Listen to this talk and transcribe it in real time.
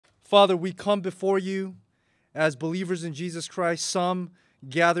Father, we come before you as believers in Jesus Christ. Some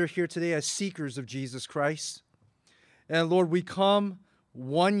gather here today as seekers of Jesus Christ. And Lord, we come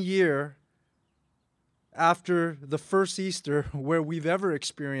 1 year after the first Easter where we've ever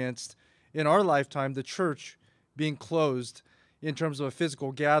experienced in our lifetime the church being closed in terms of a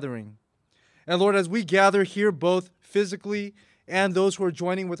physical gathering. And Lord, as we gather here both physically and those who are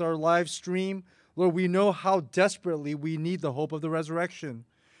joining with our live stream, Lord, we know how desperately we need the hope of the resurrection.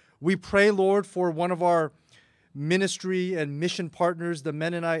 We pray, Lord, for one of our ministry and mission partners, the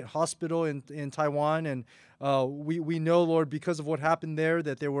Mennonite Hospital in Taiwan. And we know, Lord, because of what happened there,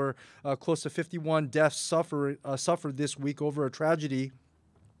 that there were close to 51 deaths suffered this week over a tragedy.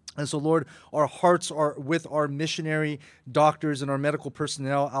 And so, Lord, our hearts are with our missionary doctors and our medical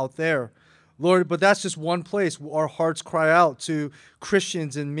personnel out there. Lord, but that's just one place. Our hearts cry out to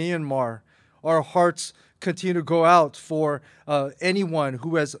Christians in Myanmar. Our hearts continue to go out for anyone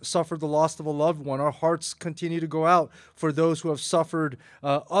who has suffered the loss of a loved one. Our hearts continue to go out for those who have suffered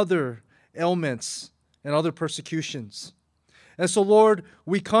other ailments and other persecutions. And so, Lord,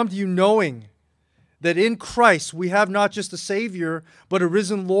 we come to you knowing that in Christ we have not just a Savior, but a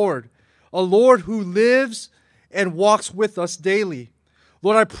risen Lord, a Lord who lives and walks with us daily.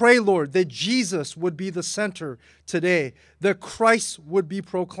 Lord, I pray, Lord, that Jesus would be the center today, that Christ would be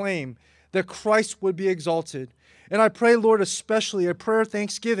proclaimed, that Christ would be exalted. And I pray, Lord, especially a prayer of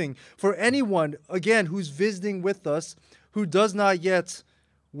thanksgiving for anyone, again, who's visiting with us who does not yet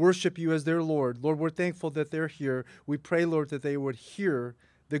worship you as their Lord. Lord, we're thankful that they're here. We pray, Lord, that they would hear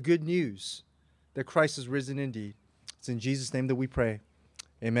the good news that Christ is risen indeed. It's in Jesus' name that we pray.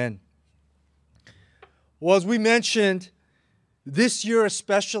 Amen. Well, as we mentioned, this year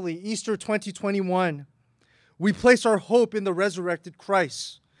especially, Easter 2021, we place our hope in the resurrected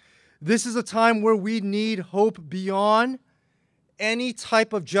Christ. This is a time where we need hope beyond any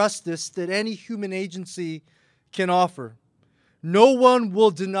type of justice that any human agency can offer. No one will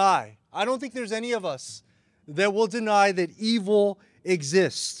deny, I don't think there's any of us that will deny that evil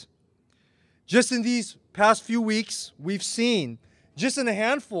exists. Just in these past few weeks, we've seen, just in a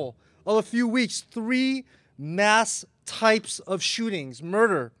handful of a few weeks, 3 mass types of shootings,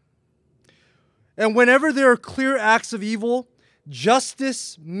 murder. And whenever there are clear acts of evil,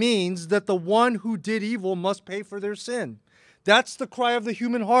 justice means that the one who did evil must pay for their sin. That's the cry of the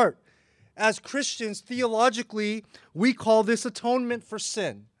human heart. As Christians, theologically, we call this atonement for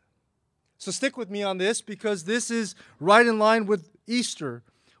sin. So stick with me on this because this is right in line with Easter.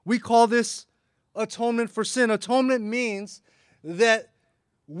 We call this atonement for sin. Atonement means that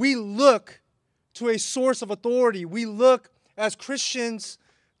we look to a source of authority. We look as Christians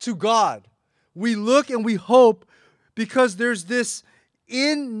to God. We look and we hope because there's this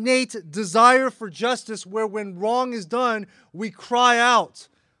innate desire for justice where when wrong is done, we cry out,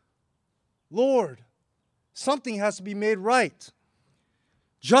 Lord, something has to be made right.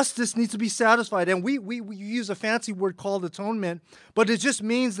 Justice needs to be satisfied. And we use a fancy word called atonement, but it just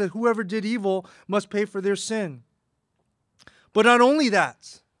means that whoever did evil must pay for their sin. But not only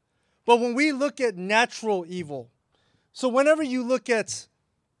that, but when we look at natural evil, so whenever you look at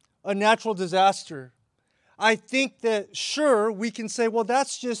a natural disaster, I think that sure, we can say, well,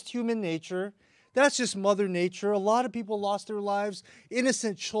 that's just human nature. That's just Mother Nature. A lot of people lost their lives.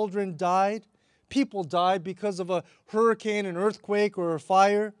 Innocent children died. People died because of a hurricane, an earthquake, or a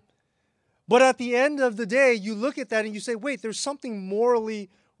fire. But at the end of the day, you look at that and you say, wait, there's something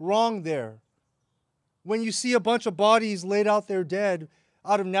morally wrong there. When you see a bunch of bodies laid out there dead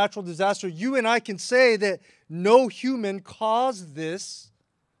out of natural disaster, you and I can say that no human caused this.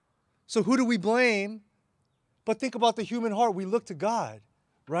 So who do we blame? But think about the human heart. We look to God,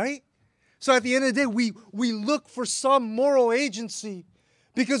 right? So at the end of the day, we look for some moral agency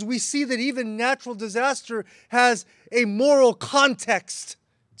because we see that even natural disaster has a moral context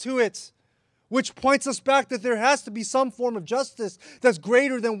to it, which points us back that there has to be some form of justice that's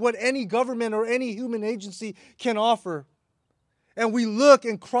greater than what any government or any human agency can offer. And we look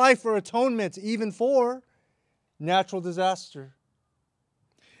and cry for atonement even for natural disaster.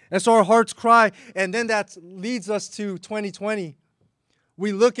 And so our hearts cry, and then that leads us to 2020.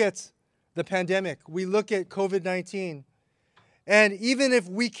 We look at the pandemic. We look at COVID-19. And even if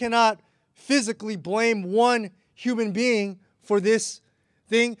we cannot physically blame one human being for this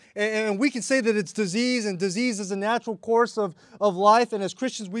thing, and we can say that it's disease, and disease is a natural course of life, and as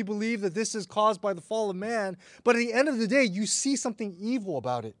Christians we believe that this is caused by the fall of man, but at the end of the day, you see something evil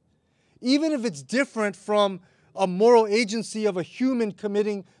about it. Even if it's different from a moral agency of a human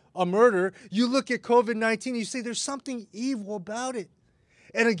committing a murder, you look at COVID-19 and you say there's something evil about it.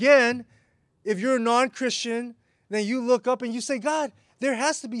 And again, if you're a non-Christian, then you look up and you say, God, there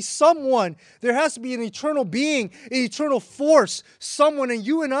has to be someone. There has to be an eternal being, an eternal force, someone. And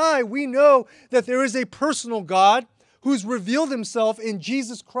you and I, we know that there is a personal God who's revealed himself in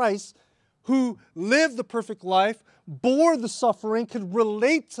Jesus Christ, who lived the perfect life, bore the suffering, could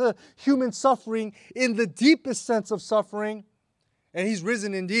relate to human suffering in the deepest sense of suffering, and he's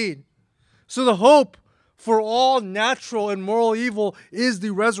risen indeed. So the hope for all natural and moral evil is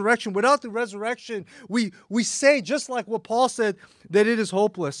the resurrection. Without the resurrection, we say, just like what Paul said, that it is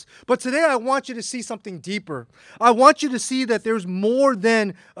hopeless. But today I want you to see something deeper. I want you to see that there's more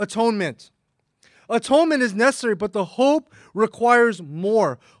than atonement. Atonement is necessary, but the hope requires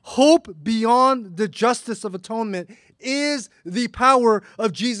more. Hope beyond the justice of atonement is the power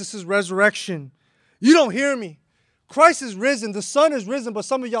of Jesus' resurrection. You don't hear me. Christ is risen. The sun is risen, but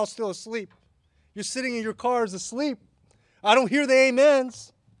some of y'all still asleep. You're sitting in your cars asleep. I don't hear the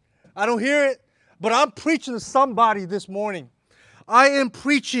amens. I don't hear it. But I'm preaching to somebody this morning. I am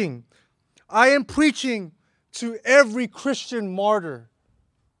preaching to every Christian martyr.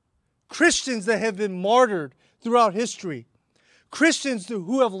 Christians that have been martyred throughout history. Christians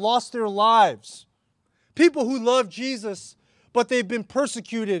who have lost their lives. People who love Jesus, but they've been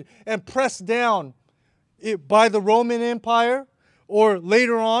persecuted and pressed down by the Roman Empire, or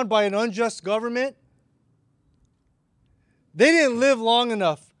later on by an unjust government. They didn't live long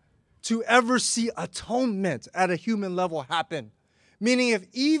enough to ever see atonement at a human level happen. Meaning if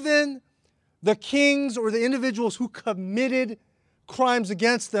even the kings or the individuals who committed crimes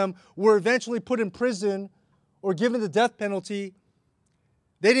against them were eventually put in prison or given the death penalty,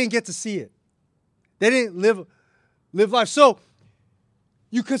 they didn't get to see it. They didn't live life. So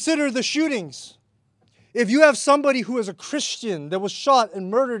you consider the shootings. If you have somebody who is a Christian that was shot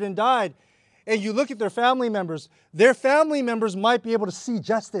and murdered and died, and you look at their family members might be able to see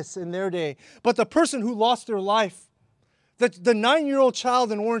justice in their day. But the person who lost their life, the 9-year-old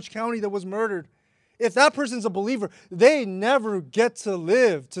child in Orange County that was murdered, if that person's a believer, they never get to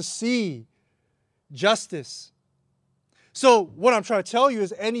live to see justice. So what I'm trying to tell you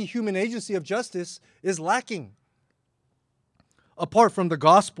is any human agency of justice is lacking apart from the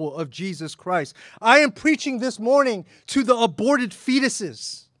gospel of Jesus Christ. I am preaching this morning to the aborted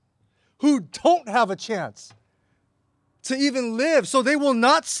fetuses who don't have a chance to even live, so they will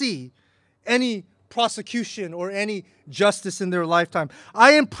not see any prosecution or any justice in their lifetime.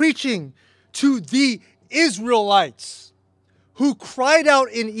 I am preaching to the Israelites who cried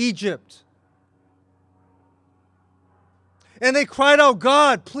out in Egypt. And they cried out,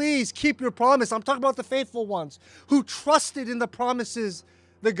 God, please keep your promise. I'm talking about the faithful ones who trusted in the promises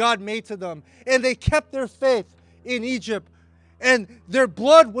that God made to them. And they kept their faith in Egypt. And their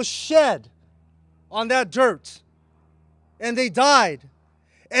blood was shed on that dirt. And they died.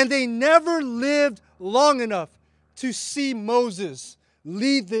 And they never lived long enough to see Moses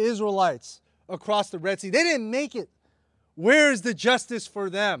lead the Israelites across the Red Sea. They didn't make it. Where is the justice for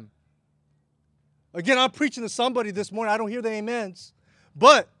them? Again, I'm preaching to somebody this morning. I don't hear the amens.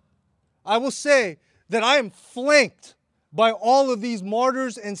 But I will say that I am flanked by all of these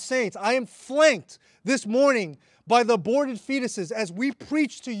martyrs and saints. I am flanked this morning by the aborted fetuses as we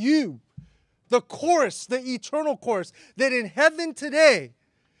preach to you the chorus, the eternal chorus, that in heaven today,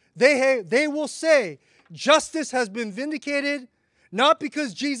 they will say, justice has been vindicated, not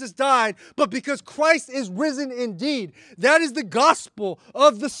because Jesus died, but because Christ is risen indeed. That is the gospel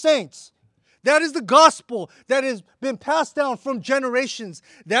of the saints. That is the gospel that has been passed down from generations.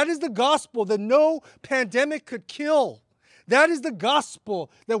 That is the gospel that no pandemic could kill. That is the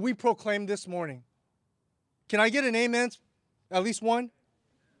gospel that we proclaim this morning. Can I get an amen? At least one?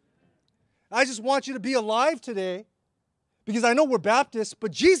 I just want you to be alive today because I know we're Baptists,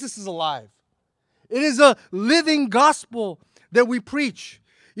 but Jesus is alive. It is a living gospel that we preach.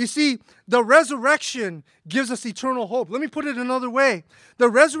 You see, the resurrection gives us eternal hope. Let me put it another way. The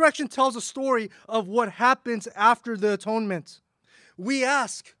resurrection tells a story of what happens after the atonement. We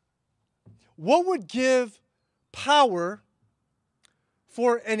ask, what would give power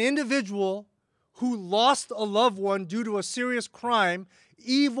for an individual who lost a loved one due to a serious crime,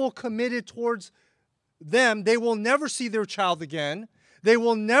 evil committed towards them? They will never see their child again. They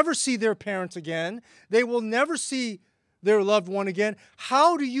will never see their parents again. They will never see their loved one again.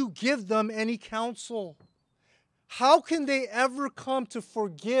 How do you give them any counsel? How can they ever come to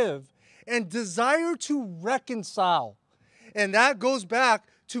forgive and desire to reconcile? And that goes back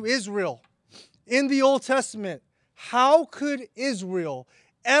to Israel. In the Old Testament, how could Israel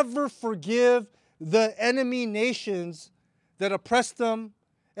ever forgive the enemy nations that oppressed them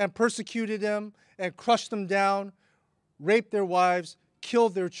and persecuted them and crushed them down, raped their wives,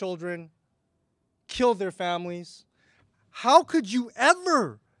 killed their children, killed their families? How could you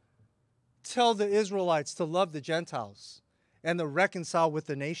ever tell the Israelites to love the Gentiles and to reconcile with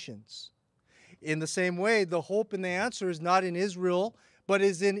the nations? In the same way, the hope and the answer is not in Israel, but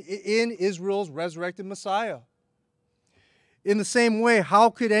is in Israel's resurrected Messiah. In the same way, how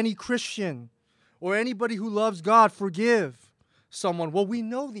could any Christian or anybody who loves God forgive someone? Well, we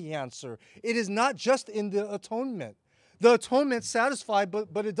know the answer. It is not just in the atonement. The atonement satisfies,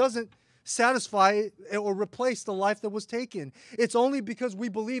 but it doesn't satisfy or replace the life that was taken. It's only because we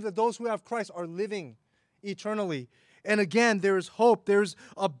believe that those who have Christ are living eternally. And again, there is hope. There's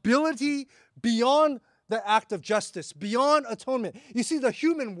ability beyond the act of justice, beyond atonement. You see, the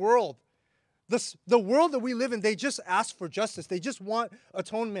human world, the world that we live in, they just ask for justice. They just want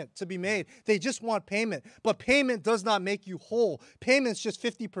atonement to be made. They just want payment. But payment does not make you whole. Payment's just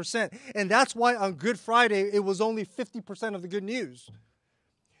 50%. And that's why on Good Friday, it was only 50% of the good news.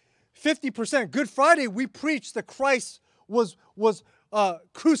 50%. Good Friday, we preached that Christ was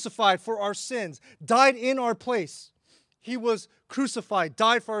crucified for our sins, died in our place. He was crucified,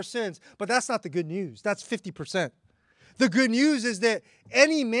 died for our sins. But that's not the good news. That's 50%. The good news is that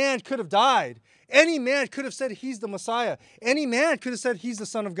any man could have died. Any man could have said he's the Messiah. Any man could have said he's the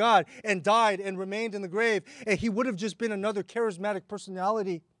Son of God and died and remained in the grave. And he would have just been another charismatic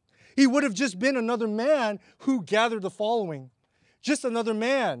personality. He would have just been another man who gathered the following. Just another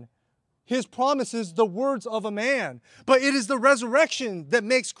man. His promise is the words of a man. But it is the resurrection that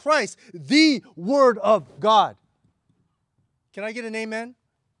makes Christ the Word of God. Can I get an amen?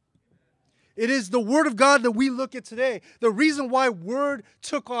 It is the Word of God that we look at today. The reason why Word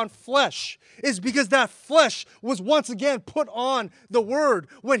took on flesh is because that flesh was once again put on the Word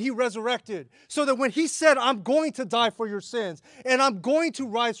when He resurrected. So that when He said, I'm going to die for your sins, and I'm going to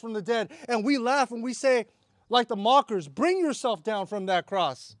rise from the dead, and we laugh and we say, like the mockers, bring yourself down from that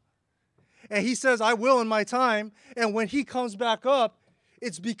cross. And He says, I will in my time. And when He comes back up,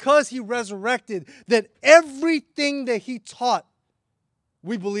 it's because He resurrected that everything that He taught,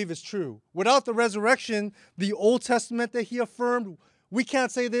 we believe is true. Without the resurrection, the Old Testament that He affirmed, we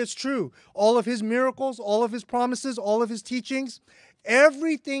can't say that it's true. All of His miracles, all of His promises, all of His teachings,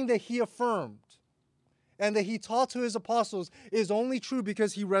 everything that He affirmed and that He taught to His apostles is only true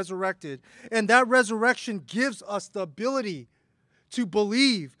because He resurrected. And that resurrection gives us the ability to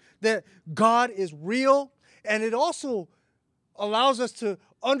believe that God is real, and it also allows us to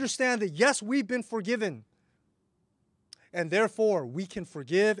understand that, yes, we've been forgiven. And therefore, we can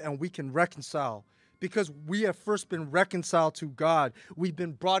forgive and we can reconcile because we have first been reconciled to God. We've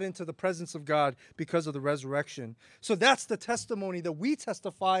been brought into the presence of God because of the resurrection. So that's the testimony that we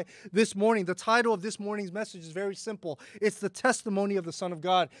testify this morning. The title of this morning's message is very simple. It's the testimony of the Son of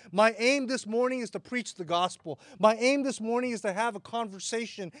God. My aim this morning is to preach the gospel. My aim this morning is to have a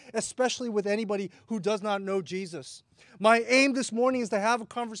conversation, especially with anybody who does not know Jesus. My aim this morning is to have a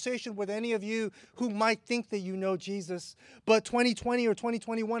conversation with any of you who might think that you know Jesus, but 2020 or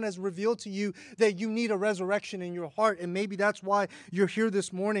 2021 has revealed to you that you need a resurrection in your heart, and maybe that's why you're here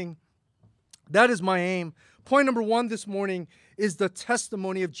this morning. That is my aim. Point number one this morning is the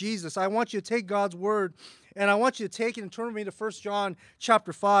testimony of Jesus. I want you to take God's word, and I want you to take it and turn with me to 1 John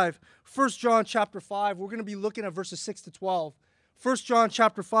chapter 5. 1 John chapter 5, we're going to be looking at verses 6 to 12. 1 John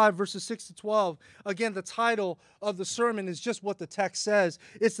chapter 5, verses 6 to 12. Again, the title of the sermon is just what the text says.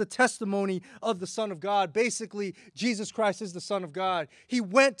 It's the testimony of the Son of God. Basically, Jesus Christ is the Son of God. He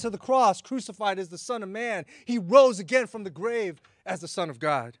went to the cross, crucified as the Son of Man. He rose again from the grave as the Son of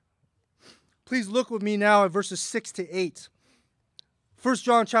God. Please look with me now at verses 6 to 8. 1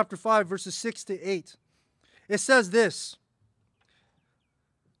 John chapter 5, verses 6 to 8. It says this.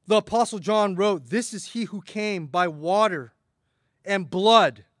 The Apostle John wrote, "This is he who came by water and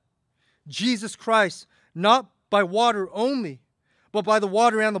blood, Jesus Christ, not by water only, but by the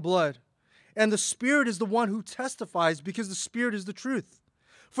water and the blood. And the Spirit is the one who testifies, because the Spirit is the truth.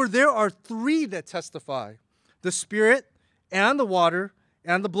 For there are three that testify, the Spirit and the water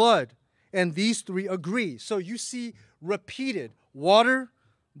and the blood. And these three agree." So you see repeated, water,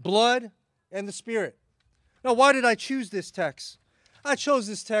 blood, and the Spirit. Now, why did I choose this text? I chose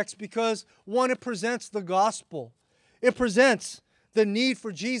this text because, one, it presents the gospel. It presents the need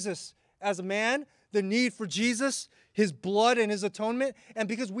for Jesus as a man, the need for Jesus, His blood and His atonement, and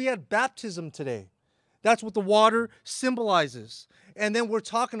because we had baptism today. That's what the water symbolizes. And then we're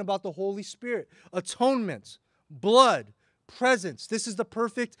talking about the Holy Spirit, atonement, blood, presence. This is the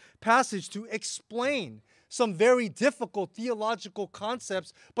perfect passage to explain some very difficult theological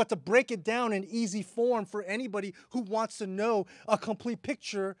concepts, but to break it down in easy form for anybody who wants to know a complete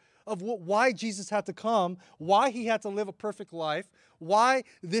picture of why Jesus had to come, why He had to live a perfect life, why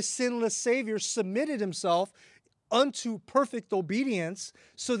this sinless Savior submitted Himself unto perfect obedience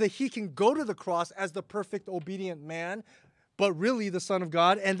so that he can go to the cross as the perfect obedient man, but really the Son of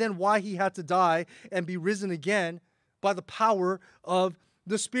God, and then why he had to die and be risen again by the power of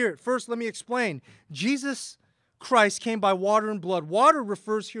the Spirit. First, let me explain. Jesus Christ came by water and blood. Water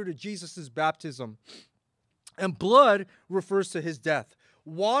refers here to Jesus' baptism, and blood refers to his death.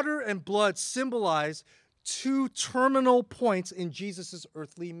 Water and blood symbolize two terminal points in Jesus'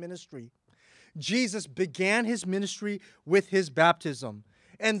 earthly ministry. Jesus began his ministry with his baptism,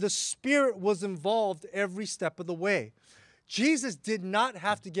 and the Spirit was involved every step of the way. Jesus did not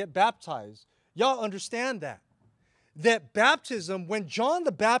have to get baptized. Y'all understand that? That baptism, when John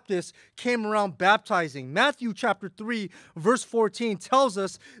the Baptist came around baptizing, Matthew chapter 3, verse 14 tells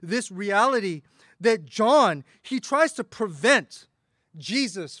us this reality that John, he tries to prevent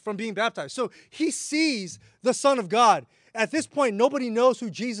Jesus from being baptized. So he sees the Son of God. At this point, nobody knows who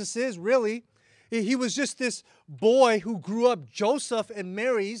Jesus is, really. He was just this boy who grew up Joseph and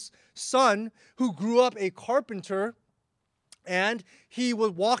Mary's son, who grew up a carpenter, and he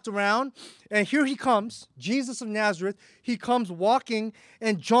walked around, and here he comes, Jesus of Nazareth. He comes walking,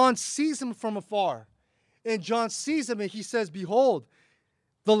 and John sees him from afar. And John sees him, and he says, "Behold,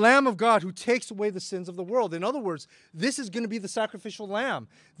 the Lamb of God who takes away the sins of the world." In other words, this is going to be the sacrificial lamb.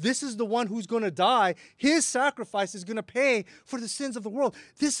 This is the one who's going to die. His sacrifice is going to pay for the sins of the world.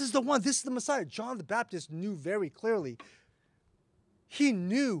 This is the one. This is the Messiah. John the Baptist knew very clearly. He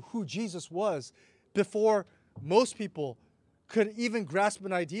knew who Jesus was before most people could even grasp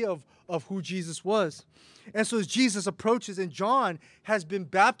an idea of who Jesus was. And so as Jesus approaches, and John has been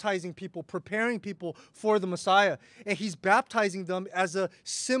baptizing people, preparing people for the Messiah, and he's baptizing them as a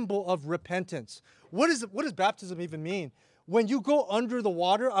symbol of repentance. What does baptism even mean? When you go under the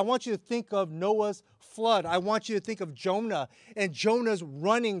water, I want you to think of Noah's flood. I want you to think of Jonah, and Jonah's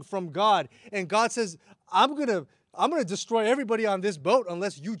running from God. And God says, I'm gonna destroy everybody on this boat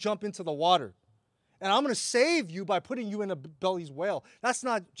unless you jump into the water. And I'm going to save you by putting you in a belly's whale. That's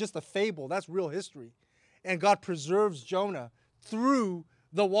not just a fable. That's real history. And God preserves Jonah through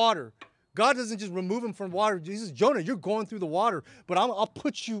the water. God doesn't just remove him from water. He says, Jonah, you're going through the water, but I'll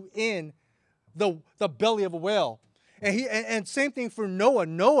put you in the belly of a whale. And same thing for Noah.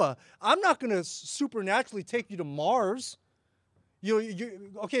 Noah, I'm not going to supernaturally take you to Mars.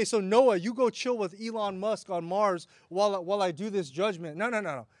 Okay, so Noah, you go chill with Elon Musk on Mars while I do this judgment.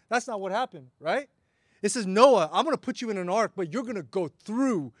 No. That's not what happened, right? It says, Noah, I'm going to put you in an ark, but you're going to go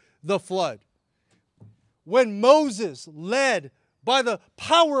through the flood. When Moses led, by the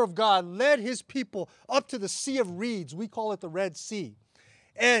power of God, led his people up to the Sea of Reeds, we call it the Red Sea.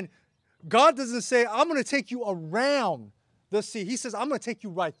 And God doesn't say, I'm going to take you around the sea. He says, I'm going to take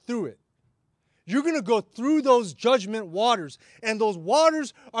you right through it. You're going to go through those judgment waters, and those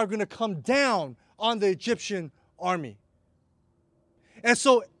waters are going to come down on the Egyptian army. And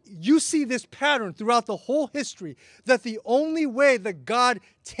so you see this pattern throughout the whole history, that the only way that God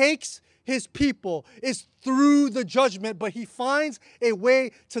takes his people is through the judgment, but he finds a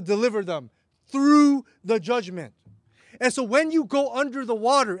way to deliver them through the judgment. And so when you go under the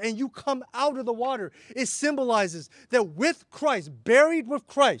water and you come out of the water, it symbolizes that with Christ, buried with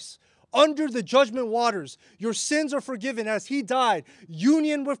Christ, under the judgment waters, your sins are forgiven as he died.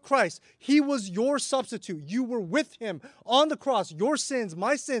 Union with Christ. He was your substitute. You were with him on the cross. Your sins,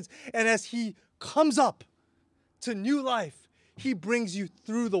 my sins. And as he comes up to new life, he brings you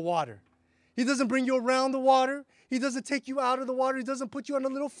through the water. He doesn't bring you around the water. He doesn't take you out of the water. He doesn't put you on a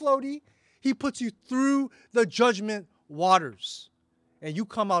little floaty. He puts you through the judgment waters. And you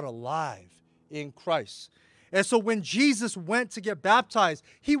come out alive in Christ. And so when Jesus went to get baptized,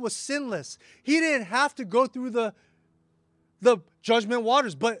 he was sinless. He didn't have to go through the judgment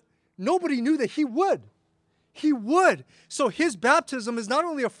waters, but nobody knew that he would. He would. So his baptism is not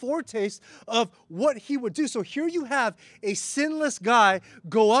only a foretaste of what he would do. So here you have a sinless guy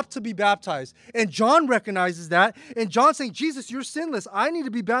go up to be baptized. And John recognizes that. And John's saying, Jesus, you're sinless. I need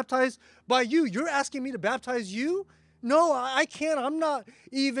to be baptized by you. You're asking me to baptize you? No, I can't. I'm not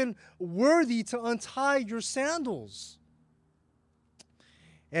even worthy to untie your sandals.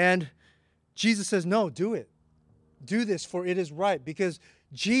 And Jesus says, no, do it. Do this, for it is right. Because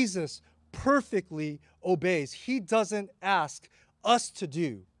Jesus perfectly obeys. He doesn't ask us to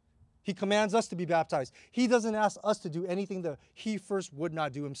do. He commands us to be baptized. He doesn't ask us to do anything that he first would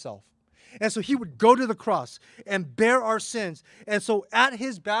not do himself. And so he would go to the cross and bear our sins. And so at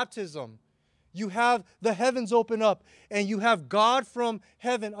his baptism, you have the heavens open up, and you have God from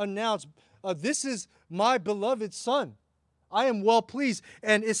heaven announce, this is my beloved Son. I am well pleased.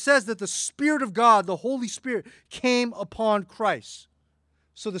 And it says that the Spirit of God, the Holy Spirit, came upon Christ.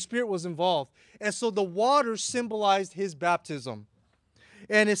 So the Spirit was involved. And so the water symbolized his baptism.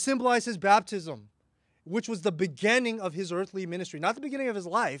 And it symbolized his baptism, which was the beginning of his earthly ministry. Not the beginning of his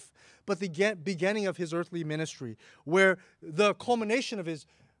life, but the beginning of his earthly ministry, where the culmination of his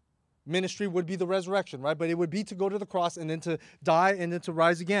ministry would be the resurrection, right? But it would be to go to the cross and then to die and then to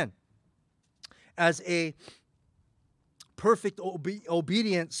rise again as a perfect,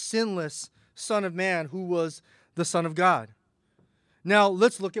 obedient, sinless Son of Man who was the Son of God. Now,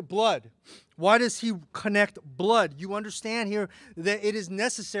 let's look at blood. Why does he connect blood? You understand here that it is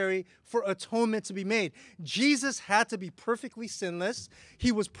necessary for atonement to be made. Jesus had to be perfectly sinless.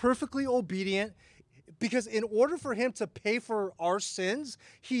 He was perfectly obedient because in order for him to pay for our sins,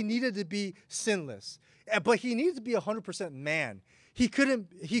 he needed to be sinless. But he needed to be 100% man. He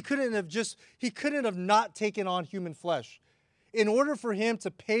couldn't have not taken on human flesh. In order for him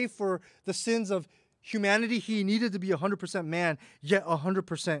to pay for the sins of humanity, he needed to be 100% man, yet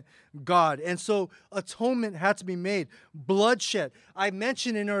 100% God. And so atonement had to be made. Bloodshed. I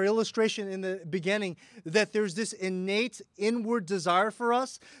mentioned in our illustration in the beginning that there's this innate inward desire for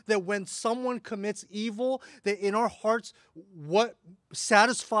us that when someone commits evil, that in our hearts, what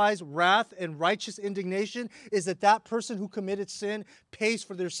satisfies wrath and righteous indignation is that person who committed sin pays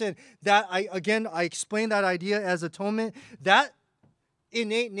for their sin. I explained that idea as atonement. That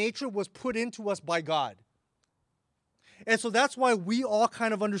innate nature was put into us by God. And so that's why we all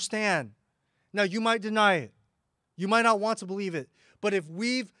kind of understand. Now, you might deny it. You might not want to believe it. But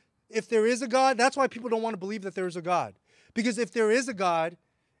if there is a God, that's why people don't want to believe that there is a God. Because if there is a God,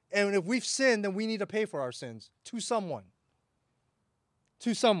 and if we've sinned, then we need to pay for our sins to someone.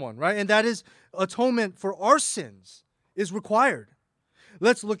 To someone, right? And that is atonement for our sins is required.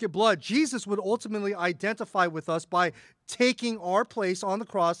 Let's look at blood. Jesus would ultimately identify with us by taking our place on the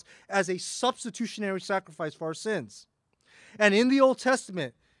cross as a substitutionary sacrifice for our sins. And in the Old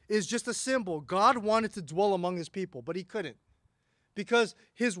Testament is just a symbol. God wanted to dwell among his people, but he couldn't because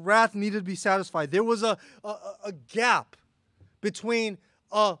his wrath needed to be satisfied. There was a gap between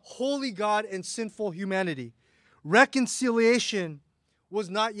a holy God and sinful humanity. Reconciliation was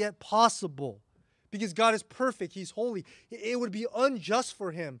not yet possible. Because God is perfect, he's holy. It would be unjust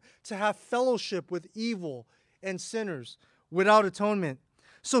for him to have fellowship with evil and sinners without atonement.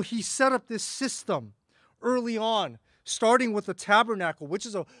 So he set up this system early on, starting with the tabernacle, which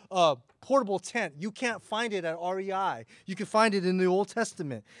is a portable tent. You can't find it at REI. You can find it in the Old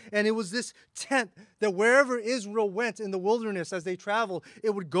Testament. And it was this tent that wherever Israel went in the wilderness as they traveled, it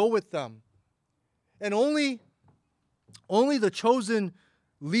would go with them. And only the chosen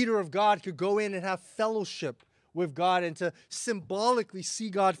leader of God could go in and have fellowship with God and to symbolically see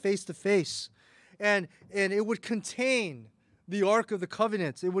God face to face. And it would contain the Ark of the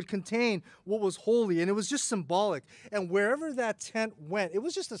Covenant. It would contain what was holy, and it was just symbolic. And wherever that tent went, it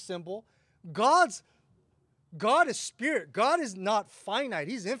was just a symbol. God is spirit. God is not finite.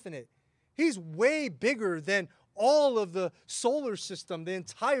 He's infinite. He's way bigger than all of the solar system, the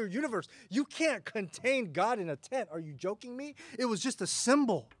entire universe. You can't contain God in a tent. Are you joking me? It was just a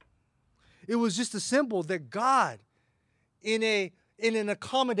symbol. It was just a symbol that God, in an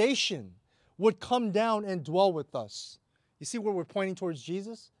accommodation, would come down and dwell with us. You see where we're pointing towards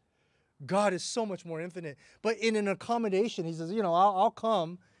Jesus? God is so much more infinite. But in an accommodation, he says, I'll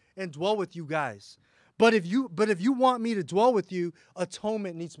come and dwell with you guys. But if you want me to dwell with you,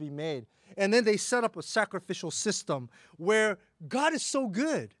 atonement needs to be made. And then they set up a sacrificial system where God is so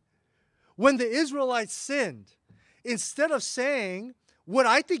good. When the Israelites sinned, instead of saying what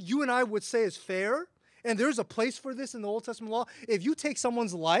I think you and I would say is fair, and there's a place for this in the Old Testament law, if you take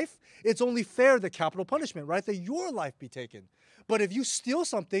someone's life, it's only fair the capital punishment, right? That your life be taken. But if you steal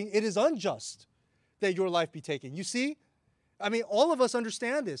something, it is unjust that your life be taken. You see? I mean, all of us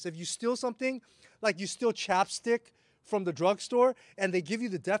understand this. If you steal something, like you steal chapstick from the drugstore and they give you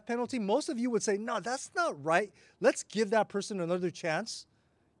the death penalty, most of you would say, no, that's not right. Let's give that person another chance.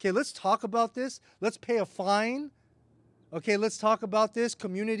 Okay, let's talk about this. Let's pay a fine. Okay, let's talk about this.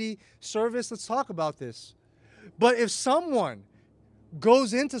 Community service, let's talk about this. But if someone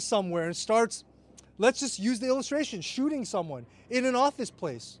goes into somewhere and starts, let's just use the illustration, shooting someone in an office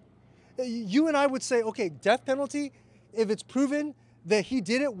place, you and I would say, okay, death penalty, if it's proven that he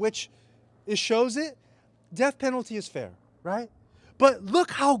did it, which it shows it, death penalty is fair, right? But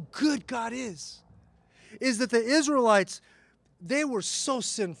look how good God is that the Israelites, they were so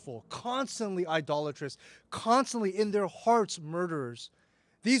sinful, constantly idolatrous, constantly in their hearts murderers.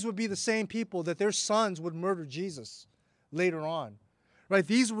 These would be the same people that their sons would murder Jesus later on, right?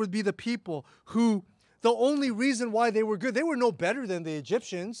 These would be the people who, the only reason why they were good, they were no better than the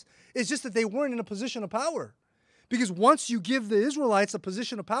Egyptians. It's just that they weren't in a position of power. Because once you give the Israelites a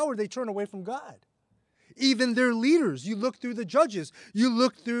position of power, they turn away from God. Even their leaders. You look through the Judges. You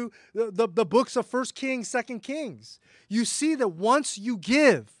look through the books of 1 Kings, 2 Kings. You see that once you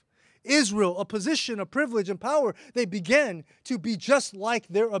give Israel a position of privilege and power, they begin to be just like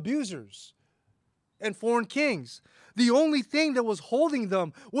their abusers and foreign kings. The only thing that was holding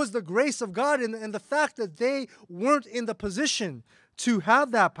them was the grace of God and the fact that they weren't in the position to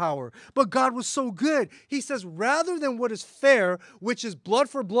have that power. But God was so good. He says, rather than what is fair, which is blood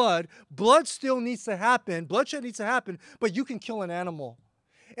for blood, blood still needs to happen, bloodshed needs to happen, but you can kill an animal.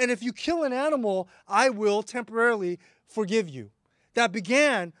 And if you kill an animal, I will temporarily forgive you. That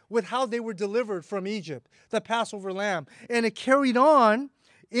began with how they were delivered from Egypt, the Passover lamb. And it carried on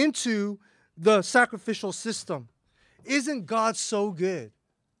into the sacrificial system. Isn't God so good?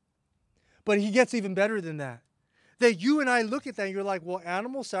 But he gets even better than that. That you and I look at that and you're like, well,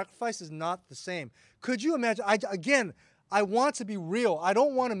 animal sacrifice is not the same. Could you imagine? I want to be real. I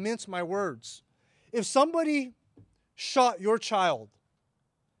don't want to mince my words. If somebody shot your child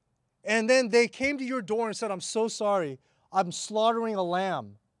and then they came to your door and said, I'm so sorry, I'm slaughtering a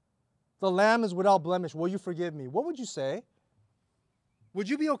lamb. The lamb is without blemish. Will you forgive me? What would you say? Would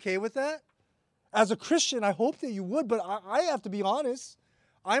you be okay with that? As a Christian, I hope that you would, but I have to be honest.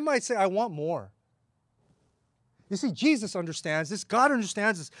 I might say, I want more. You see, Jesus understands this. God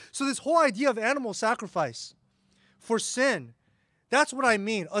understands this. So this whole idea of animal sacrifice for sin, that's what I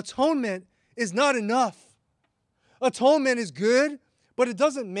mean. Atonement is not enough. Atonement is good, but it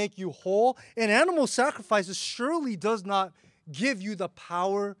doesn't make you whole. And animal sacrifices surely does not give you the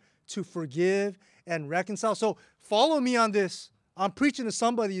power to forgive and reconcile. So follow me on this. I'm preaching to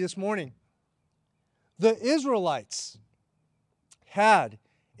somebody this morning. The Israelites had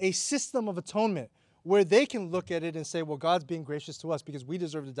a system of atonement where they can look at it and say, well, God's being gracious to us because we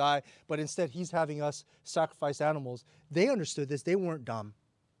deserve to die, but instead he's having us sacrifice animals. They understood this. They weren't dumb.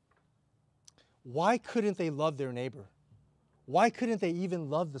 Why couldn't they love their neighbor? Why couldn't they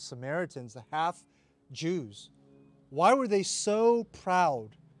even love the Samaritans, the half-Jews? Why were they so proud?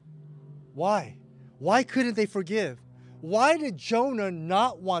 Why? Why couldn't they forgive? Why did Jonah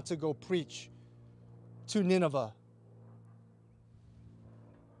not want to go preach to Nineveh?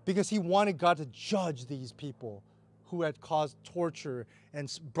 Because he wanted God to judge these people who had caused torture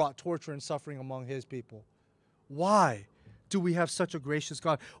and brought torture and suffering among his people. Why do we have such a gracious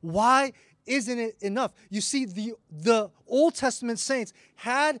God? Why isn't it enough? You see, the Old Testament saints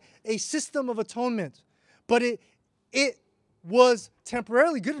had a system of atonement, but it was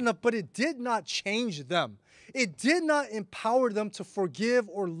temporarily good enough, but it did not change them. It did not empower them to forgive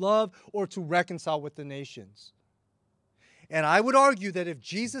or love or to reconcile with the nations. And I would argue that if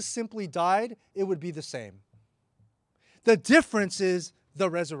Jesus simply died, it would be the same. The difference is the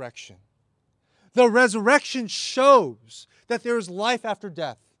resurrection. The resurrection shows that there is life after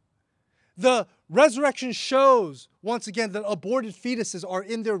death. The resurrection shows, once again, that aborted fetuses are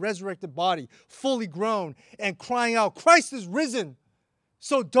in their resurrected body, fully grown, and crying out, Christ is risen,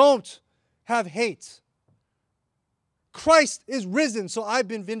 so don't have hate. Christ is risen, so I've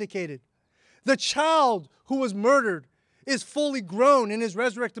been vindicated. The child who was murdered is fully grown in his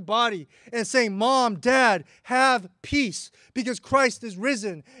resurrected body and saying, Mom, Dad, have peace because Christ is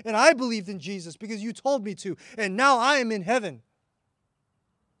risen. And I believed in Jesus because you told me to. And now I am in heaven.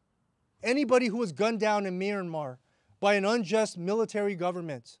 Anybody who was gunned down in Myanmar by an unjust military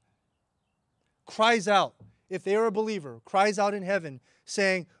government cries out, if they are a believer, cries out in heaven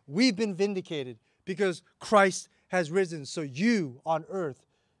saying, we've been vindicated because Christ has risen. So you on earth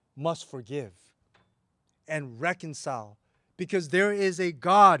must forgive and reconcile, because there is a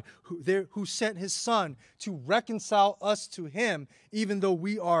God who sent his Son to reconcile us to him, even though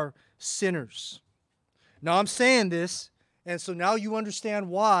we are sinners. Now I'm saying this, and so now you understand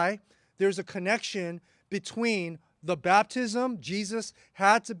why there's a connection between the baptism. Jesus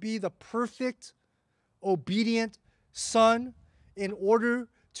had to be the perfect, obedient Son in order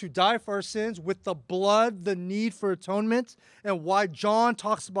to die for our sins, with the blood, the need for atonement, and why John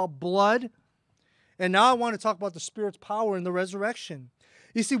talks about blood. And now I want to talk about the Spirit's power in the resurrection.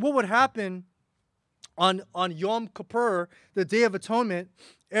 You see, what would happen on Yom Kippur, the Day of Atonement,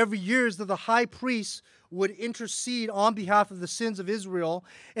 every year is that the high priest would intercede on behalf of the sins of Israel,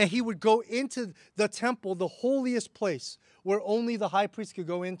 and he would go into the temple, the holiest place, where only the high priest could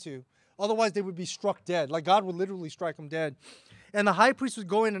go into. Otherwise, they would be struck dead. Like God would literally strike them dead. And the high priest would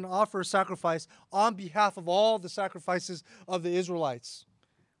go in and offer a sacrifice on behalf of all the sacrifices of the Israelites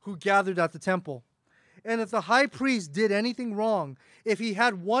who gathered at the temple. And if the high priest did anything wrong, if he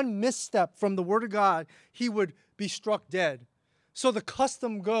had one misstep from the word of God, he would be struck dead. So the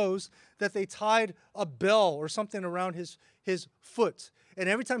custom goes that they tied a bell or something around his foot. And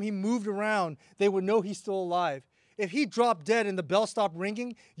every time he moved around, they would know he's still alive. If he dropped dead and the bell stopped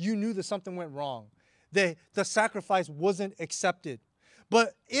ringing, you knew that something went wrong. The sacrifice wasn't accepted.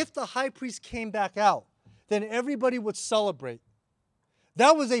 But if the high priest came back out, then everybody would celebrate.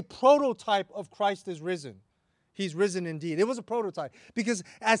 That was a prototype of Christ is risen. He's risen indeed. It was a prototype. Because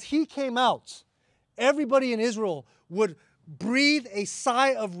as he came out, everybody in Israel would breathe a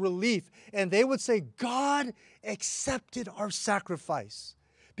sigh of relief. And they would say, God accepted our sacrifice.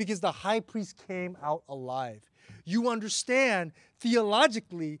 Because the high priest came out alive. You understand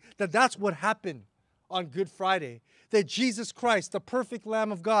theologically that that's what happened on Good Friday. That Jesus Christ, the perfect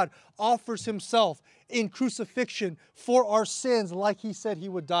Lamb of God, offers himself in crucifixion for our sins like he said he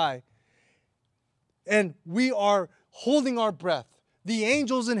would die. And we are holding our breath. The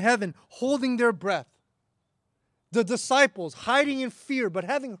angels in heaven holding their breath. The disciples hiding in fear, but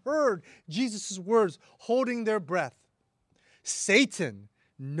having heard Jesus' words, holding their breath. Satan,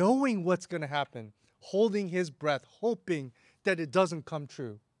 knowing what's going to happen, holding his breath, hoping that it doesn't come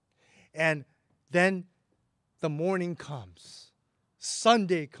true. And then the morning comes.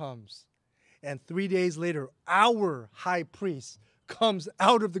 Sunday comes. And 3 days later, our high priest comes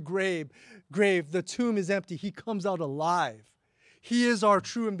out of the grave. The tomb is empty. He comes out alive. He is our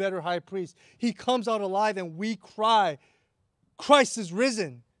true and better high priest. He comes out alive and we cry, Christ is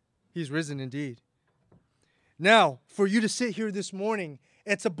risen. He's risen indeed. Now, for you to sit here this morning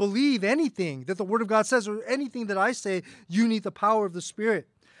and to believe anything that the Word of God says or anything that I say, you need the power of the Spirit.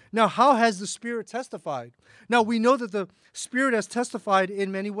 Now, how has the Spirit testified? Now, we know that the Spirit has testified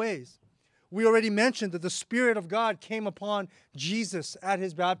in many ways. We already mentioned that the Spirit of God came upon Jesus at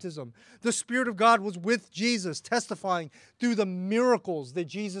his baptism. The Spirit of God was with Jesus, testifying through the miracles that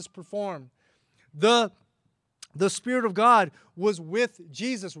Jesus performed. The Spirit of God was with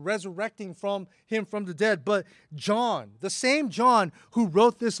Jesus, resurrecting him from the dead. But John, the same John who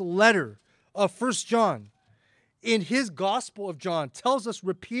wrote this letter of 1 John, in his Gospel of John, tells us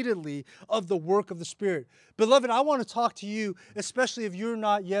repeatedly of the work of the Spirit. Beloved, I want to talk to you, especially if you're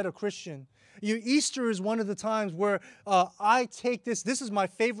not yet a Christian. Easter is one of the times where I take this. This is my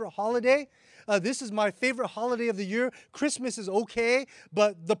favorite holiday. This is my favorite holiday of the year. Christmas is okay,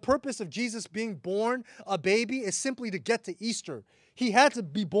 but the purpose of Jesus being born a baby is simply to get to Easter. He had to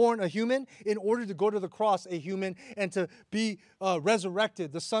be born a human in order to go to the cross a human and to be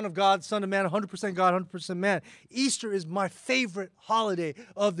resurrected, the Son of God, Son of Man, 100% God, 100% man. Easter is my favorite holiday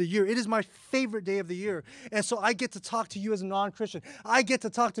of the year. It is my favorite day of the year. And so I get to talk to you as a non-Christian. I get to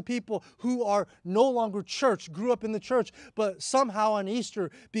talk to people who are no longer church, grew up in the church, but somehow on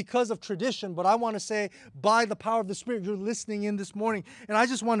Easter, because of tradition, but I want to say by the power of the Spirit, you're listening in this morning. And I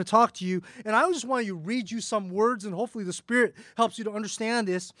just want to talk to you. And I just want to read you some words, and hopefully the Spirit helps you to understand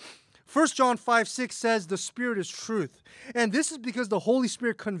this. 1 John 5:6 says the Spirit is truth. And this is because the Holy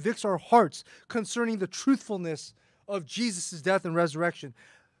Spirit convicts our hearts concerning the truthfulness of Jesus' death and resurrection.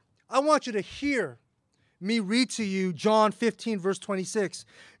 I want you to hear me read to you John 15, verse 26.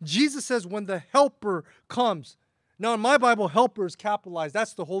 Jesus says, when the Helper comes. Now in my Bible, Helper is capitalized.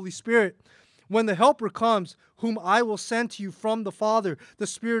 That's the Holy Spirit. When the Helper comes, whom I will send to you from the Father, the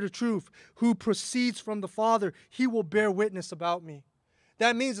Spirit of truth, who proceeds from the Father, he will bear witness about me.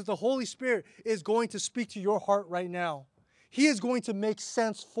 That means that the Holy Spirit is going to speak to your heart right now. He is going to make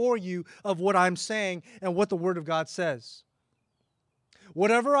sense for you of what I'm saying and what the Word of God says.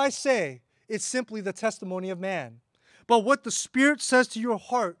 Whatever I say is simply the testimony of man. But what the Spirit says to your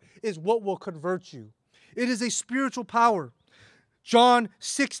heart is what will convert you. It is a spiritual power. John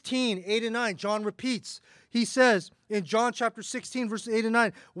 16, 8 and 9, John repeats. He says in John chapter 16, verses 8 and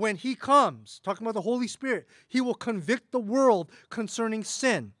 9, when he comes, talking about the Holy Spirit, he will convict the world concerning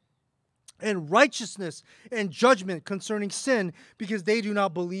sin and righteousness and judgment concerning sin because they do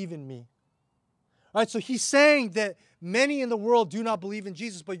not believe in me. All right, so he's saying that many in the world do not believe in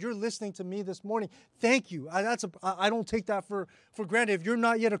Jesus, but you're listening to me this morning. Thank you. I don't take that for granted. If you're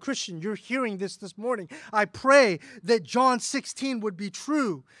not yet a Christian, you're hearing this morning. I pray that John 16 would be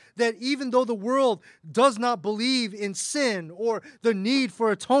true, that even though the world does not believe in sin or the need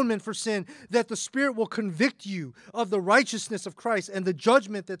for atonement for sin, that the Spirit will convict you of the righteousness of Christ and the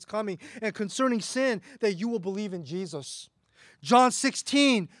judgment that's coming, and concerning sin, that you will believe in Jesus. John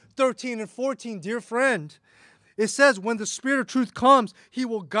 16, 13 and 14, dear friend, It says, when the Spirit of truth comes, he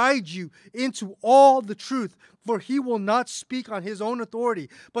will guide you into all the truth, for he will not speak on his own authority,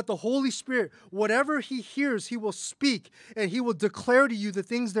 but the Holy Spirit, whatever he hears, he will speak, and he will declare to you the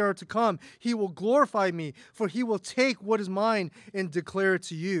things that are to come. He will glorify me, for he will take what is mine and declare it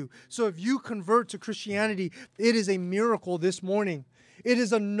to you. So if you convert to Christianity, it is a miracle this morning. It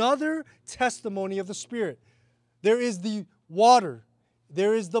is another testimony of the Spirit. There is the water,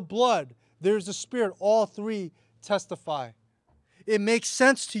 there is the blood, there is the Spirit. All three testify. It makes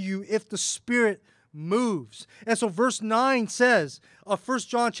sense to you if the Spirit moves. And so verse 9 says, 1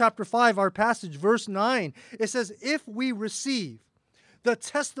 John chapter 5, our passage, verse 9, it says, if we receive the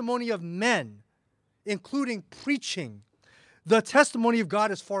testimony of men, including preaching, the testimony of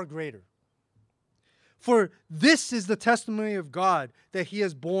God is far greater. For this is the testimony of God that he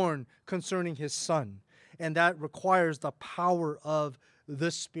has borne concerning his Son, and that requires the power of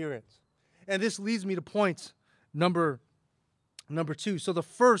the Spirit. And this leads me to point number 2. So the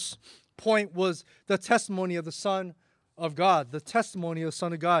first point was the testimony of the Son of God, the testimony of the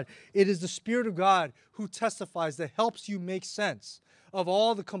Son of God. It is the Spirit of God who testifies, that helps you make sense of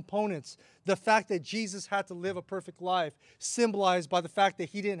all the components. The fact that Jesus had to live a perfect life, symbolized by the fact that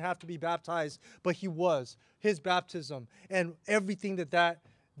he didn't have to be baptized, but he was. His baptism and everything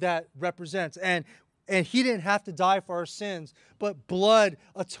that represents. And he didn't have to die for our sins, but blood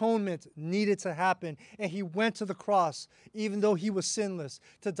atonement needed to happen. And he went to the cross, even though he was sinless,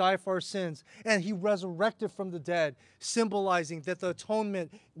 to die for our sins. And he resurrected from the dead, symbolizing that the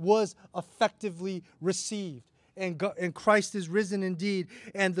atonement was effectively received. And Christ is risen indeed.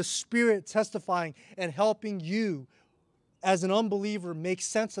 And the Spirit testifying and helping you as an unbeliever make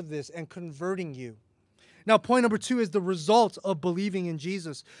sense of this and converting you. Now, point number 2 is the result of believing in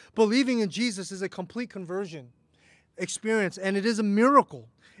Jesus. Believing in Jesus is a complete conversion experience, and it is a miracle.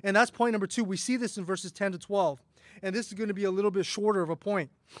 And that's point number 2. We see this in verses 10 to 12. And this is going to be a little bit shorter of a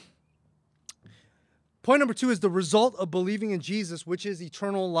point. Point number 2 is the result of believing in Jesus, which is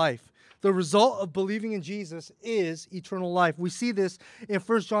eternal life. The result of believing in Jesus is eternal life. We see this in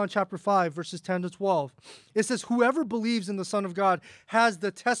 1 John chapter 5, verses 10 to 12. It says, whoever believes in the Son of God has the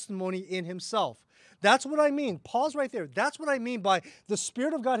testimony in himself. That's what I mean. Pause right there. That's what I mean by the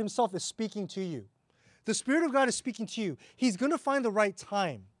Spirit of God himself is speaking to you. The Spirit of God is speaking to you. He's going to find the right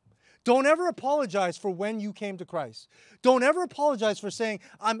time. Don't ever apologize for when you came to Christ. Don't ever apologize for saying,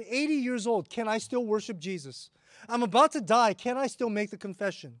 I'm 80 years old. Can I still worship Jesus? I'm about to die. Can I still make the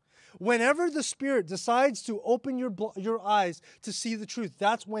confession? Whenever the Spirit decides to open your eyes to see the truth,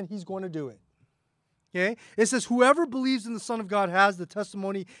 that's when he's going to do it. Okay? It says, whoever believes in the Son of God has the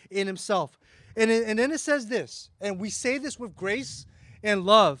testimony in himself. And then it says this, and we say this with grace and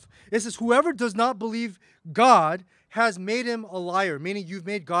love. It says, whoever does not believe God has made him a liar, meaning you've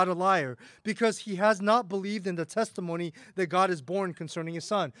made God a liar, because he has not believed in the testimony that God has borne concerning his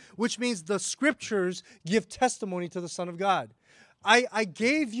Son, which means the Scriptures give testimony to the Son of God. I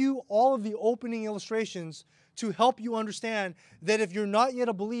gave you all of the opening illustrations to help you understand that if you're not yet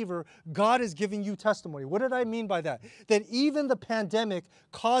a believer, God is giving you testimony. What did I mean by that? That even the pandemic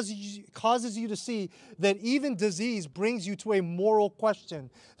causes you to see that even disease brings you to a moral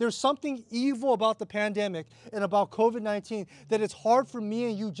question. There's something evil about the pandemic and about COVID-19 that it's hard for me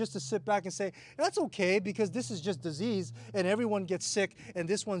and you just to sit back and say, that's okay because this is just disease and everyone gets sick and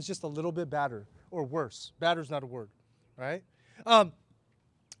this one's just a little bit badder or worse. Badder's not a word, right?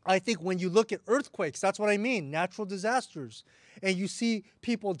 I think when you look at earthquakes, that's what I mean, natural disasters, and you see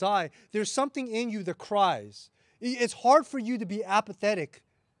people die, there's something in you that cries. It's hard for you to be apathetic.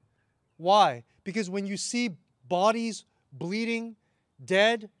 Why? Because when you see bodies bleeding,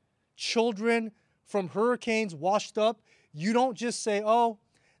 dead, children from hurricanes washed up, you don't just say, oh,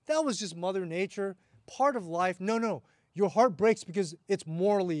 that was just Mother Nature, part of life. No. Your heart breaks because it's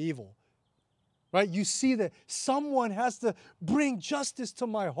morally evil. Right? You see that someone has to bring justice to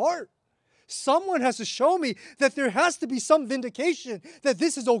my heart. Someone has to show me that there has to be some vindication, that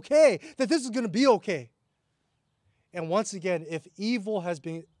this is okay, that this is going to be okay. And once again, if evil has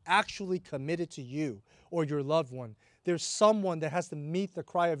been actually committed to you or your loved one, there's someone that has to meet the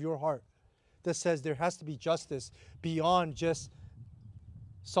cry of your heart that says there has to be justice beyond just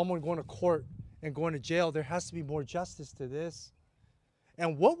someone going to court and going to jail. There has to be more justice to this.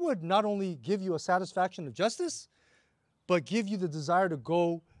 And what would not only give you a satisfaction of justice, but give you the desire to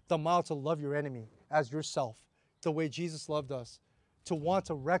go the mile to love your enemy as yourself, the way Jesus loved us, to want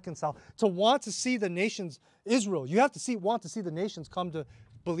to reconcile, to want to see the nations, Israel, you have to want to see the nations come to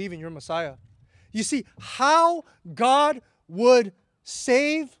believe in your Messiah. You see, how God would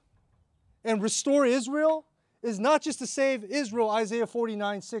save and restore Israel is not just to save Israel, Isaiah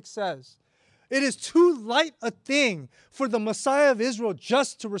 49:6 says. It is too light a thing for the Messiah of Israel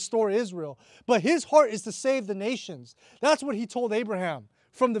just to restore Israel. But his heart is to save the nations. That's what he told Abraham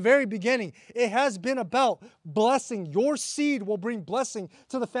from the very beginning. It has been about blessing. Your seed will bring blessing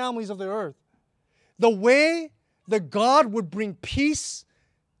to the families of the earth. The way that God would bring peace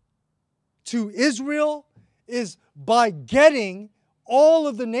to Israel is by getting all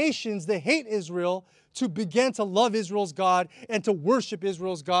of the nations that hate Israel to begin to love Israel's God and to worship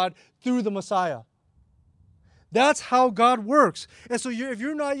Israel's God through the Messiah. That's how God works. And so if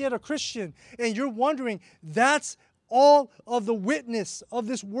you're not yet a Christian and you're wondering, that's all of the witness of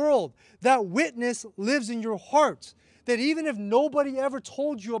this world. That witness lives in your heart. That even if nobody ever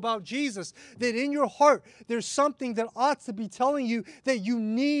told you about Jesus, that in your heart there's something that ought to be telling you that you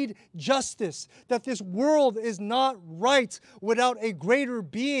need justice, that this world is not right without a greater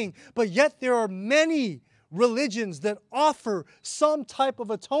being, but yet there are many religions that offer some type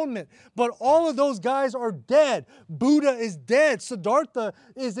of atonement, but all of those guys are dead. Buddha is dead. Siddhartha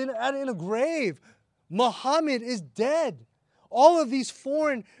is in a grave. Muhammad is dead. All of these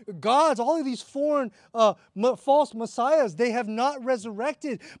foreign gods, all of these foreign false messiahs, they have not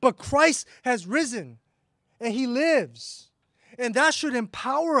resurrected, but Christ has risen and he lives. And that should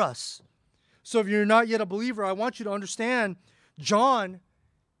empower us. So if you're not yet a believer, I want you to understand John,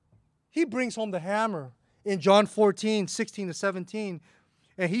 he brings home the hammer in John 14, 16 to 17.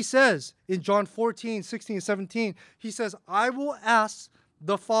 And he says in John 14, 16 to 17, he says, I will ask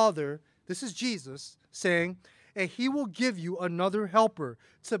the Father, this is Jesus saying, and he will give you another helper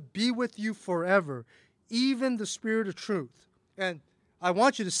to be with you forever, even the Spirit of truth. And I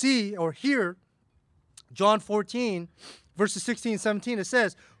want you to see or hear John 14, verses 16 and 17. It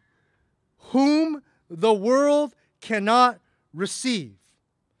says, whom the world cannot receive.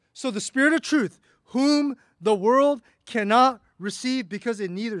 So the Spirit of truth, whom the world cannot receive because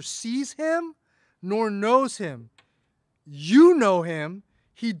it neither sees him nor knows him. You know him.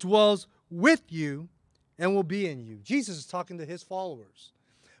 He dwells with you and will be in you. Jesus is talking to his followers.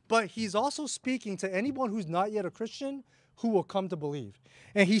 But he's also speaking to anyone who's not yet a Christian who will come to believe.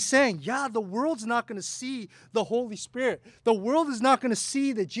 And he's saying, yeah, the world's not going to see the Holy Spirit. The world is not going to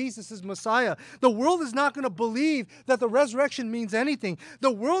see that Jesus is Messiah. The world is not going to believe that the resurrection means anything. The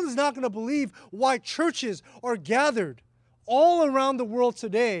world is not going to believe why churches are gathered all around the world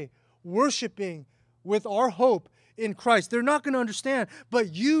today worshiping with our hope in Christ. They're not going to understand.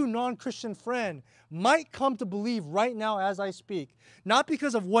 But you, non-Christian friend, might come to believe right now as I speak, not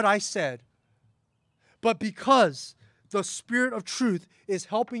because of what I said, but because the Spirit of truth is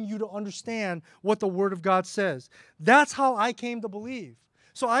helping you to understand what the Word of God says. That's how I came to believe.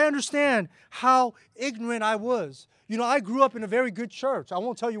 So I understand how ignorant I was. You know, I grew up in a very good church. I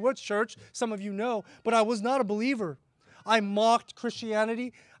won't tell you what church, some of you know, but I was not a believer. I mocked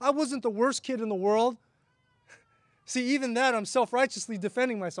Christianity. I wasn't the worst kid in the world. See, even that, I'm self-righteously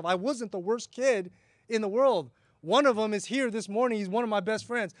defending myself. I wasn't the worst kid in the world. One of them is here this morning. He's one of my best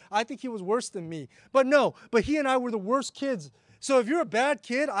friends. I think he was worse than me. But he and I were the worst kids. So if you're a bad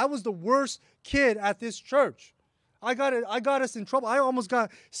kid, I was the worst kid at this church. I got us in trouble. I almost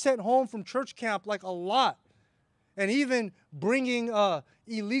got sent home from church camp like a lot. And even bringing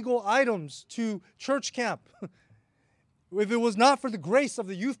illegal items to church camp. If it was not for the grace of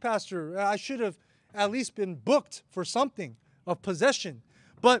the youth pastor, I should have at least been booked for something of possession.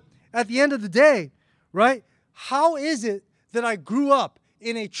 But at the end of the day, right, how is it that I grew up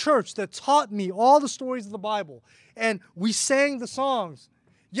in a church that taught me all the stories of the Bible and we sang the songs,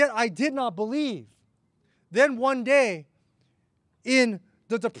 yet I did not believe? Then one day, in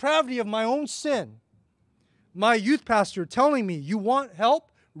the depravity of my own sin, my youth pastor telling me, you want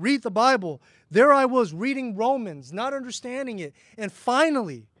help? Read the Bible. There I was reading Romans, not understanding it. And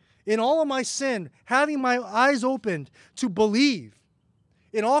finally, in all of my sin, having my eyes opened to believe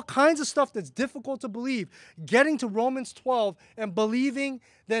in all kinds of stuff that's difficult to believe, getting to Romans 12 and believing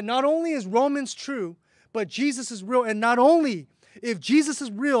that not only is Romans true, but Jesus is real. And not only, if Jesus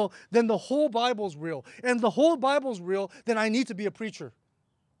is real, then the whole Bible is real. And the whole Bible is real, then I need to be a preacher.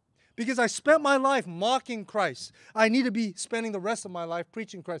 Because I spent my life mocking Christ. I need to be spending the rest of my life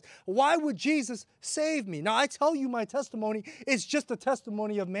preaching Christ. Why would Jesus save me? Now, I tell you my testimony is just a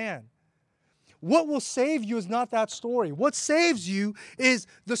testimony of man. What will save you is not that story. What saves you is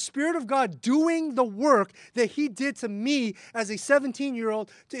the Spirit of God doing the work that he did to me as a 17-year-old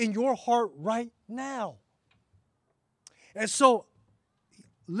in your heart right now. And so,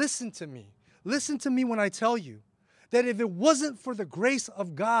 listen to me. Listen to me when I tell you that if it wasn't for the grace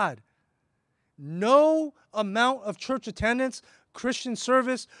of God, no amount of church attendance, Christian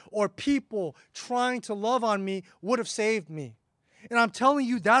service, or people trying to love on me would have saved me. And I'm telling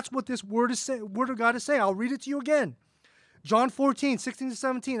you, that's what this word of God is saying. I'll read it to you again. John 14, 16 to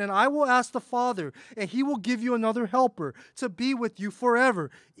 17, and I will ask the Father, and he will give you another helper to be with you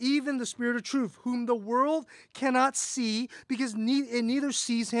forever, even the Spirit of truth, whom the world cannot see, because it neither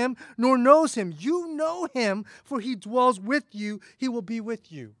sees him nor knows him. You know him, for he dwells with you. He will be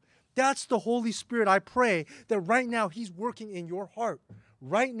with you. That's the Holy Spirit. I pray that right now he's working in your heart.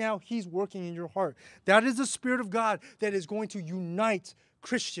 Right now he's working in your heart. That is the Spirit of God that is going to unite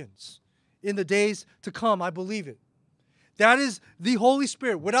Christians in the days to come. I believe it. That is the Holy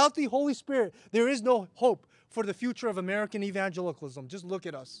Spirit. Without the Holy Spirit, there is no hope for the future of American evangelicalism. Just look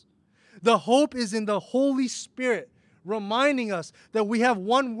at us. The hope is in the Holy Spirit, reminding us that we have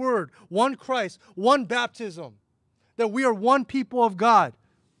one word, one Christ, one baptism, that we are one people of God.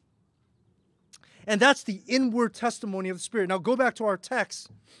 And that's the inward testimony of the Spirit. Now go back to our text.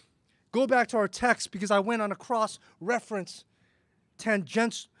 Go back to our text, because I went on a cross-reference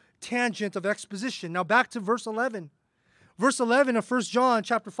tangent of exposition. Now back to verse 11. Verse 11 of 1 John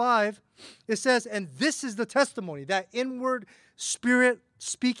chapter 5, it says, and this is the testimony, that inward Spirit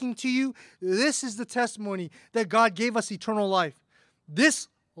speaking to you. This is the testimony that God gave us eternal life. This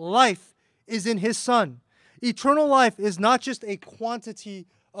life is in his Son. Eternal life is not just a quantity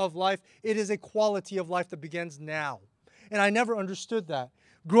of life. It is a quality of life that begins now. And I never understood that.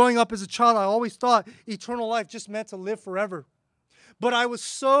 Growing up as a child, I always thought eternal life just meant to live forever. But I was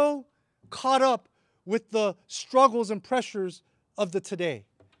so caught up with the struggles and pressures of the today.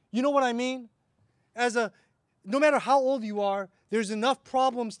 You know what I mean? No matter how old you are, there's enough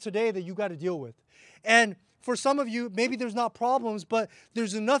problems today that you got to deal with. And for some of you, maybe there's not problems, but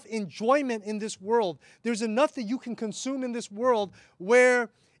there's enough enjoyment in this world. There's enough that you can consume in this world where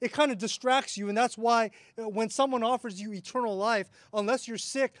it kind of distracts you. And that's why when someone offers you eternal life, unless you're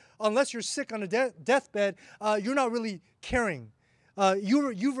sick on a deathbed, you're not really caring.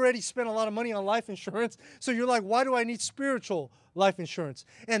 You've already spent a lot of money on life insurance, so you're like, why do I need spiritual life insurance?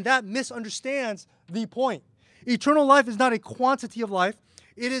 And that misunderstands the point. Eternal life is not a quantity of life.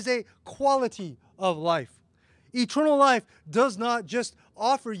 It is a quality of life. Eternal life does not just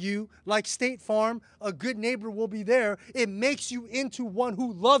offer you, like State Farm, a good neighbor will be there. It makes you into one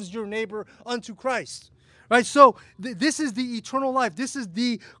who loves your neighbor unto Christ. Right? So this is the eternal life. This is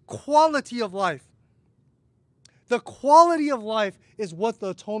the quality of life. The quality of life is what the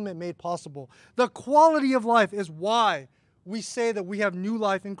atonement made possible. The quality of life is why we say that we have new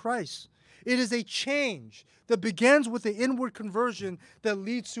life in Christ. It is a change that begins with the inward conversion that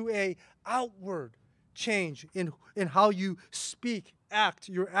leads to an outward change in how you speak, act,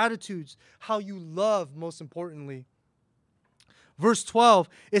 your attitudes, how you love, most importantly. Verse 12,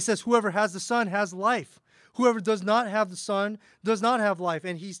 it says, whoever has the Son has life. Whoever does not have the Son does not have life.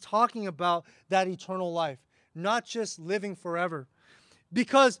 And he's talking about that eternal life, not just living forever.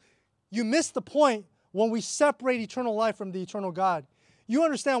 Because you miss the point when we separate eternal life from the eternal God. You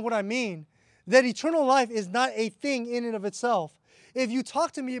understand what I mean? That eternal life is not a thing in and of itself. If you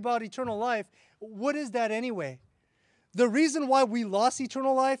talk to me about eternal life, what is that anyway? The reason why we lost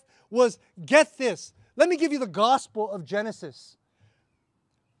eternal life was, get this, let me give you the gospel of Genesis.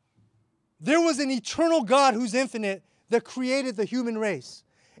 There was an eternal God who's infinite that created the human race.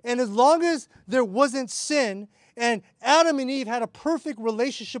 And as long as there wasn't sin and Adam and Eve had a perfect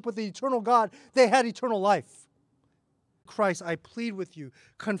relationship with the eternal God, they had eternal life. Christ, I plead with you,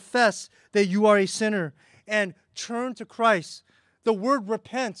 confess that you are a sinner and turn to Christ. The word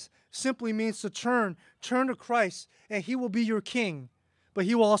repent simply means to turn to Christ, and he will be your king, but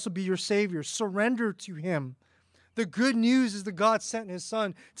he will also be your savior. Surrender to him. The good news is that God sent his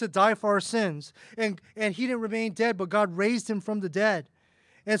Son to die for our sins, and he didn't remain dead, but God raised him from the dead.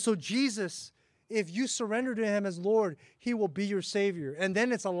 And so Jesus, if you surrender to him as Lord, he will be your savior. And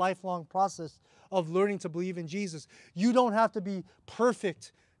then it's a lifelong process of learning to believe in Jesus. You don't have to be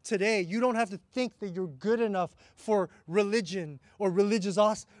perfect today. You don't have to think that you're good enough for religion or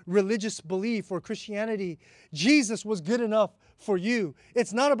religious belief or Christianity. Jesus was good enough for you.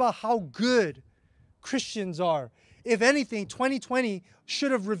 It's not about how good Christians are. If anything, 2020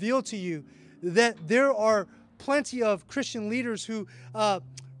 should have revealed to you that there are plenty of Christian leaders who,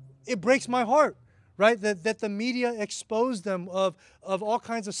 it breaks my heart, right? That the media exposed them of all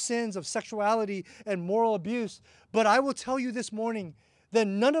kinds of sins, of sexuality and moral abuse. But I will tell you this morning that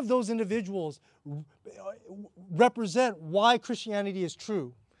none of those individuals represent why Christianity is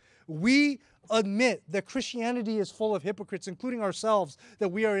true. We admit that Christianity is full of hypocrites, including ourselves, that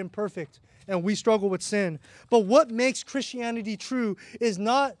we are imperfect and we struggle with sin. But what makes Christianity true is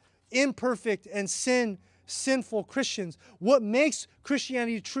not imperfect and sinful Christians. What makes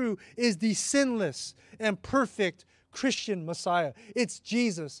Christianity true is the sinless and perfect Christian Messiah. It's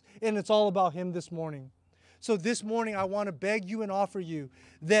Jesus, and it's all about him this morning. So this morning, I want to beg you and offer you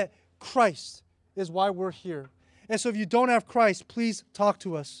that Christ is why we're here. And so if you don't have Christ, please talk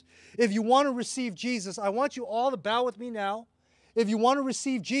to us. If you want to receive Jesus, I want you all to bow with me now. If you want to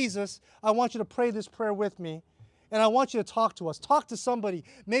receive Jesus, I want you to pray this prayer with me. And I want you to talk to us. Talk to somebody.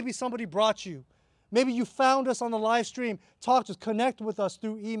 Maybe somebody brought you. Maybe you found us on the live stream. Talk to us. Connect with us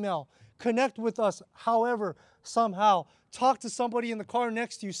through email. Connect with us however, somehow. Talk to somebody in the car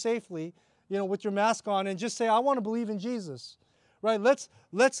next to you safely, with your mask on, and just say, I want to believe in Jesus. Right? Let's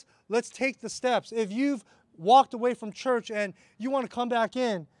take the steps. If you've walked away from church and you want to come back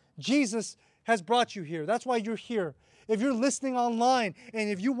in, Jesus has brought you here. That's why you're here. If you're listening online and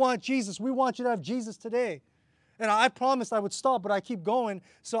if you want Jesus, we want you to have Jesus today. And I promised I would stop, but I keep going,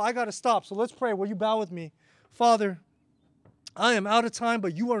 so I got to stop. So let's pray. Will you bow with me? Father, I am out of time,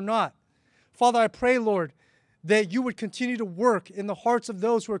 but you are not. Father, I pray, Lord, that you would continue to work in the hearts of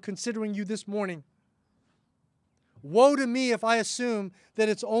those who are considering you this morning. Woe to me if I assume that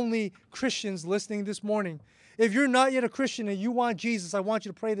it's only Christians listening this morning. If you're not yet a Christian and you want Jesus, I want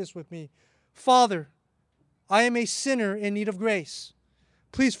you to pray this with me. Father, I am a sinner in need of grace.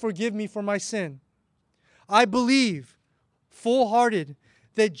 Please forgive me for my sin. I believe, full-hearted,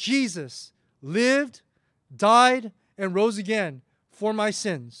 that Jesus lived, died, and rose again for my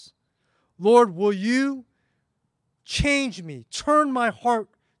sins. Lord, will you change me, turn my heart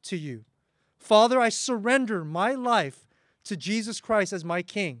to you? Father, I surrender my life to Jesus Christ as my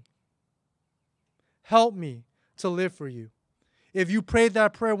King. Help me to live for you. If you prayed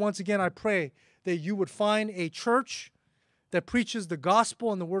that prayer, once again, I pray that you would find a church that preaches the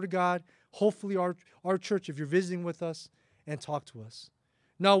gospel and the word of God. Hopefully our church, if you're visiting with us, and talk to us.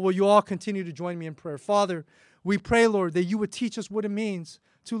 Now, will you all continue to join me in prayer? Father, we pray, Lord, that you would teach us what it means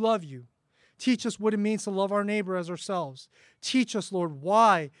to love you. Teach us what it means to love our neighbor as ourselves. Teach us, Lord,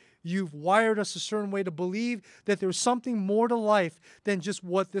 why you've wired us a certain way to believe that there's something more to life than just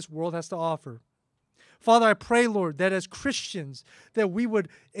what this world has to offer. Father, I pray, Lord, that as Christians, that we would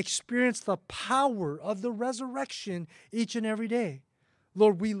experience the power of the resurrection each and every day.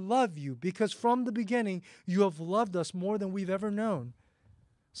 Lord, we love you because from the beginning, you have loved us more than we've ever known.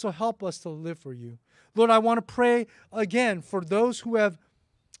 So help us to live for you. Lord, I want to pray again for those who have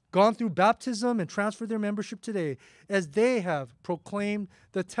gone through baptism and transferred their membership today, as they have proclaimed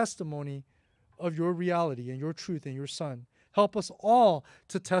the testimony of your reality and your truth and your Son. Help us all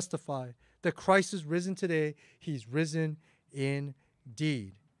to testify that Christ is risen today. He's risen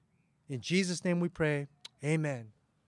indeed. In Jesus' name we pray. Amen.